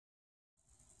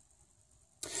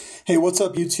Hey, what's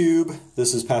up, YouTube?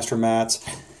 This is Pastor Matt.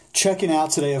 Checking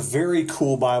out today a very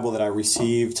cool Bible that I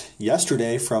received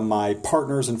yesterday from my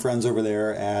partners and friends over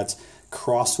there at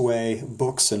Crossway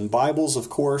Books and Bibles,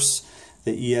 of course,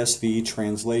 the ESV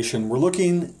translation. We're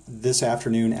looking this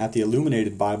afternoon at the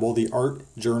Illuminated Bible, the Art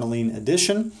Journaling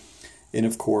Edition, and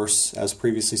of course, as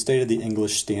previously stated, the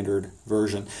English Standard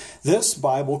Version. This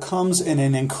Bible comes in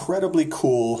an incredibly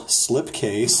cool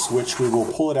slipcase, which we will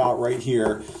pull it out right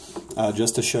here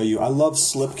just to show you. I love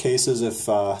slipcases,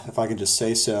 if I could just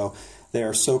say so. They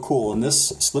are so cool, and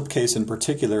this slipcase in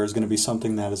particular is going to be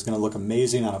something that is going to look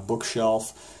amazing on a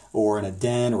bookshelf or in a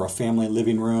den or a family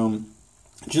living room.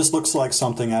 It just looks like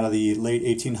something out of the late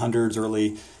 1800s,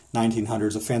 early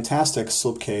 1900s. A fantastic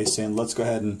slipcase, and let's go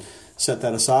ahead and set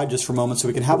that aside just for a moment so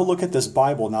we can have a look at this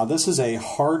Bible. Now, this is a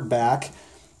hardback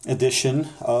edition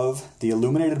of the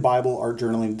Illuminated Bible Art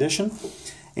Journaling Edition,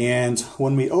 and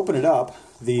when we open it up,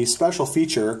 the special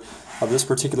feature of this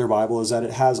particular Bible is that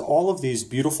it has all of these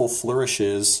beautiful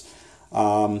flourishes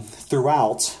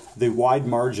throughout the wide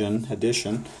margin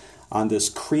edition on this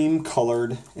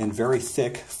cream-colored and very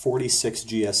thick 46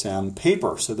 GSM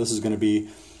paper. So this is going to be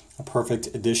a perfect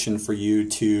edition for you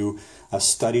to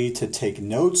study, to take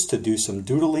notes, to do some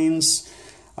doodlings.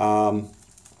 And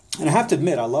I have to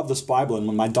admit, I love this Bible, and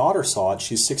when my daughter saw it,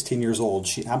 she's 16 years old,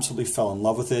 she absolutely fell in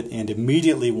love with it and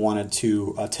immediately wanted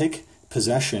to take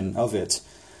possession of it,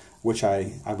 which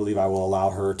I believe I will allow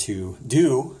her to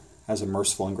do as a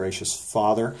merciful and gracious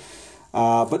father.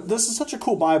 But this is such a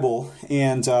cool Bible,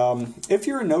 and if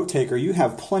you're a note taker, you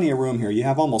have plenty of room here. You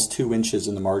have almost 2 inches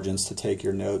in the margins to take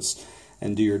your notes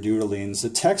and do your doodlings. The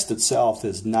text itself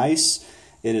is nice.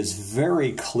 It is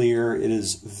very clear. It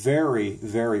is very,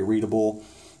 very readable.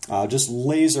 Just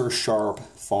laser sharp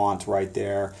font right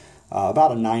there.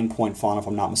 About a 9-point font, if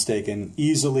I'm not mistaken.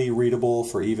 Easily readable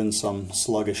for even some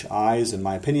sluggish eyes, in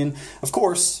my opinion. Of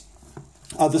course,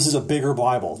 this is a bigger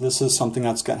Bible. This is something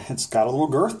it's got a little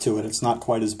girth to it. It's not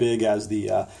quite as big as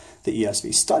the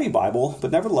ESV Study Bible,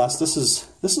 but nevertheless, this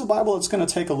is a Bible that's going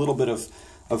to take a little bit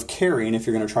of carrying if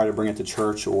you're going to try to bring it to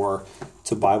church or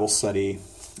to Bible study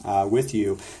with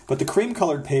you. But the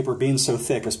cream-colored paper, being so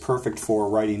thick, is perfect for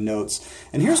writing notes.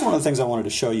 And here's one of the things I wanted to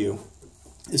show you,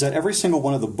 is that every single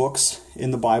one of the books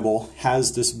in the Bible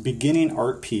has this beginning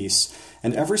art piece,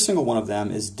 and every single one of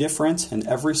them is different, and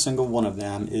every single one of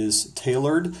them is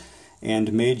tailored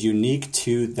and made unique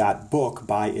to that book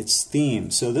by its theme.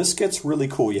 So this gets really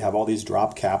cool. You have all these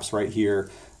drop caps right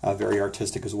here, very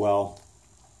artistic as well.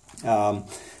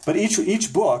 But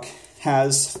each book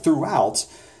has throughout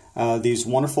these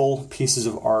wonderful pieces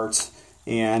of art,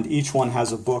 and each one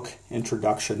has a book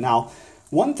introduction. Now,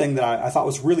 one thing that I thought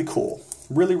was really cool,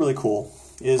 really cool,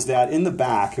 is that in the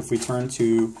back, if we turn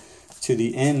to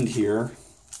the end here,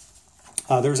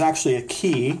 there's actually a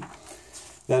key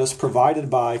that is provided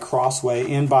by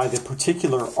Crossway and by the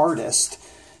particular artist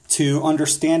to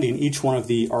understanding each one of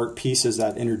the art pieces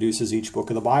that introduces each book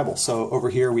of the Bible. So over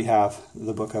here we have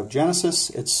the book of Genesis,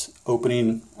 its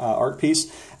opening art piece,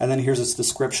 and then here's its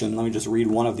description. Let me just read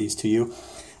one of these to you.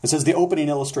 It says, the opening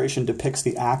illustration depicts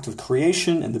the act of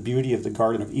creation and the beauty of the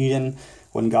Garden of Eden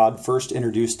when God first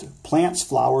introduced plants,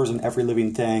 flowers, and every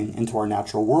living thing into our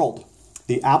natural world.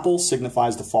 The apple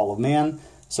signifies the fall of man,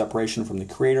 separation from the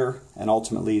Creator, and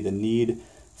ultimately the need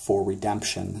for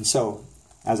redemption. And so,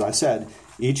 as I said,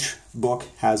 each book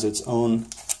has its own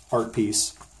art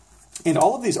piece. And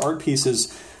all of these art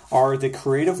pieces are the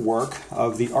creative work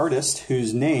of the artist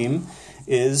whose name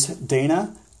is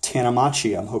Dana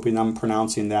Tanamachi. I'm hoping I'm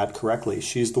pronouncing that correctly.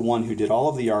 She's the one who did all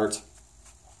of the art.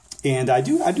 And I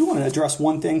do want to address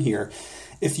one thing here.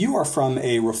 If you are from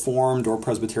a Reformed or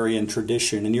Presbyterian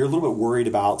tradition and you're a little bit worried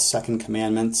about Second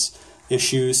Commandments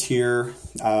issues here,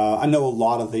 I know a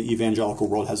lot of the evangelical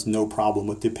world has no problem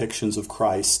with depictions of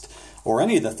Christ or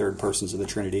any of the third persons of the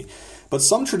Trinity. But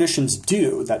some traditions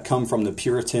do that come from the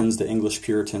Puritans, the English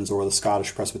Puritans, or the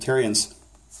Scottish Presbyterians,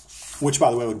 which,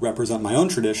 by the way, would represent my own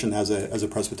tradition as a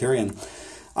Presbyterian.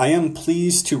 I am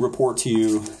pleased to report to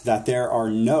you that there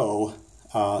are no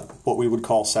what we would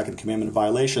call Second Commandment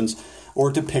violations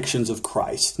or depictions of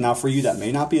Christ. Now, for you, that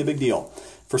may not be a big deal.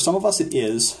 For some of us, it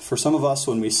is. For some of us,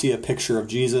 when we see a picture of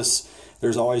Jesus,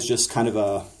 there's always just kind of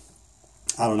a,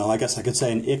 I don't know, I guess I could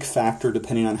say an ick factor,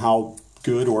 depending on how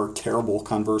good or terrible,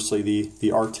 conversely,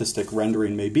 the artistic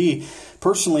rendering may be.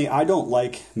 Personally, I don't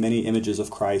like many images of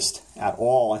Christ at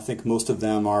all. I think most of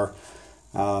them are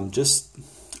just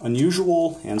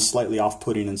unusual and slightly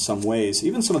off-putting in some ways.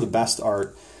 Even some of the best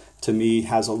art, to me,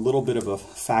 has a little bit of a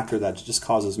factor that just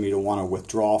causes me to want to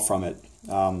withdraw from it.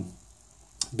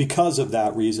 Because of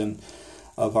that reason,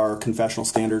 of our confessional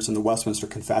standards in the Westminster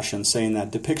Confession, saying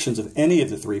that depictions of any of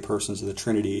the three persons of the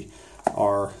Trinity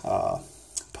are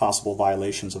possible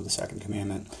violations of the second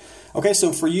commandment. Okay,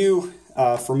 so for you,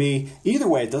 for me, either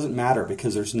way, it doesn't matter,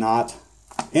 because there's not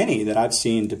any that I've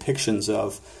seen depictions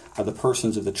of the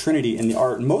persons of the Trinity in the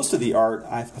art. Most of the art,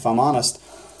 if I'm honest,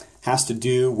 has to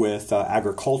do with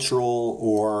agricultural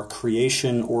or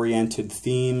creation-oriented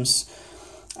themes.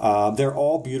 They're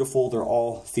all beautiful. They're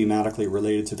all thematically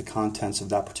related to the contents of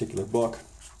that particular book.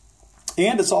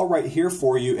 And it's all right here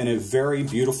for you in a very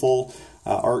beautiful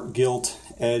art gilt,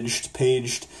 edged,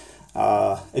 paged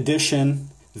edition.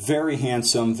 Very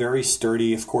handsome, very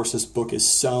sturdy. Of course, this book is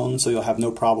sewn, so you'll have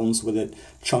no problems with it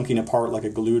chunking apart like a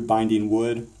glued binding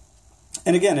would.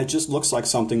 And again, it just looks like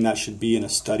something that should be in a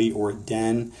study or a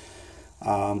den.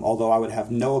 Although I would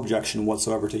have no objection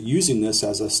whatsoever to using this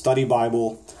as a study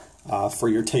Bible for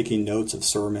your taking notes of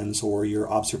sermons or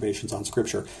your observations on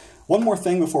Scripture. One more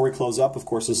thing before we close up. Of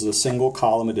course, this is a single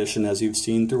column edition, as you've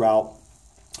seen throughout.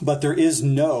 But there is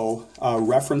no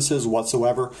references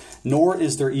whatsoever, nor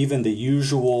is there even the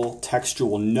usual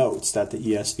textual notes that the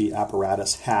ESV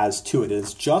apparatus has to it. It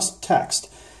is just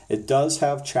text. It does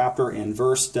have chapter and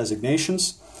verse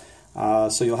designations,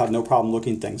 so you'll have no problem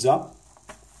looking things up.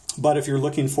 But if you're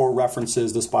looking for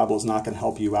references, this Bible is not going to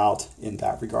help you out in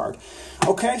that regard.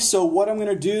 Okay, so what I'm going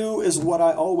to do is what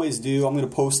I always do. I'm going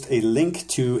to post a link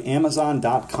to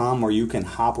Amazon.com where you can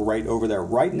hop right over there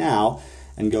right now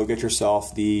and go get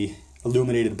yourself the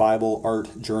Illuminated Bible Art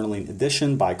Journaling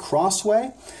Edition by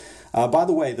Crossway. By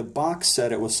the way, the box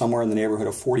said it was somewhere in the neighborhood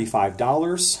of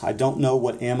 $45. I don't know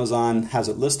what Amazon has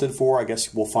it listed for. I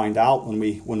guess we'll find out when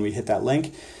we hit that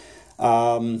link.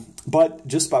 But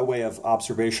just by way of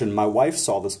observation, my wife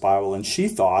saw this Bible and she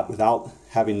thought, without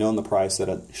having known the price, that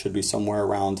it should be somewhere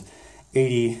around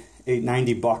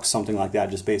 $90, something like that,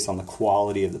 just based on the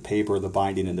quality of the paper, the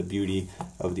binding, and the beauty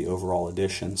of the overall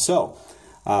edition. So,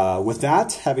 with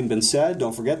that having been said,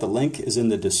 don't forget the link is in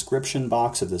the description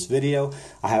box of this video.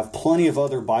 I have plenty of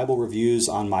other Bible reviews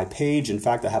on my page. In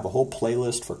fact, I have a whole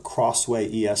playlist for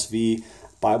Crossway ESV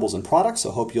Bibles and products, so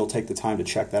I hope you'll take the time to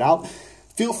check that out.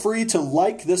 Feel free to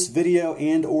like this video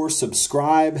and or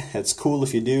subscribe. It's cool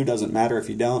if you do, doesn't matter if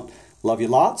you don't. Love you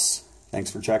lots. Thanks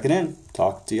for checking in.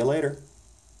 Talk to you later.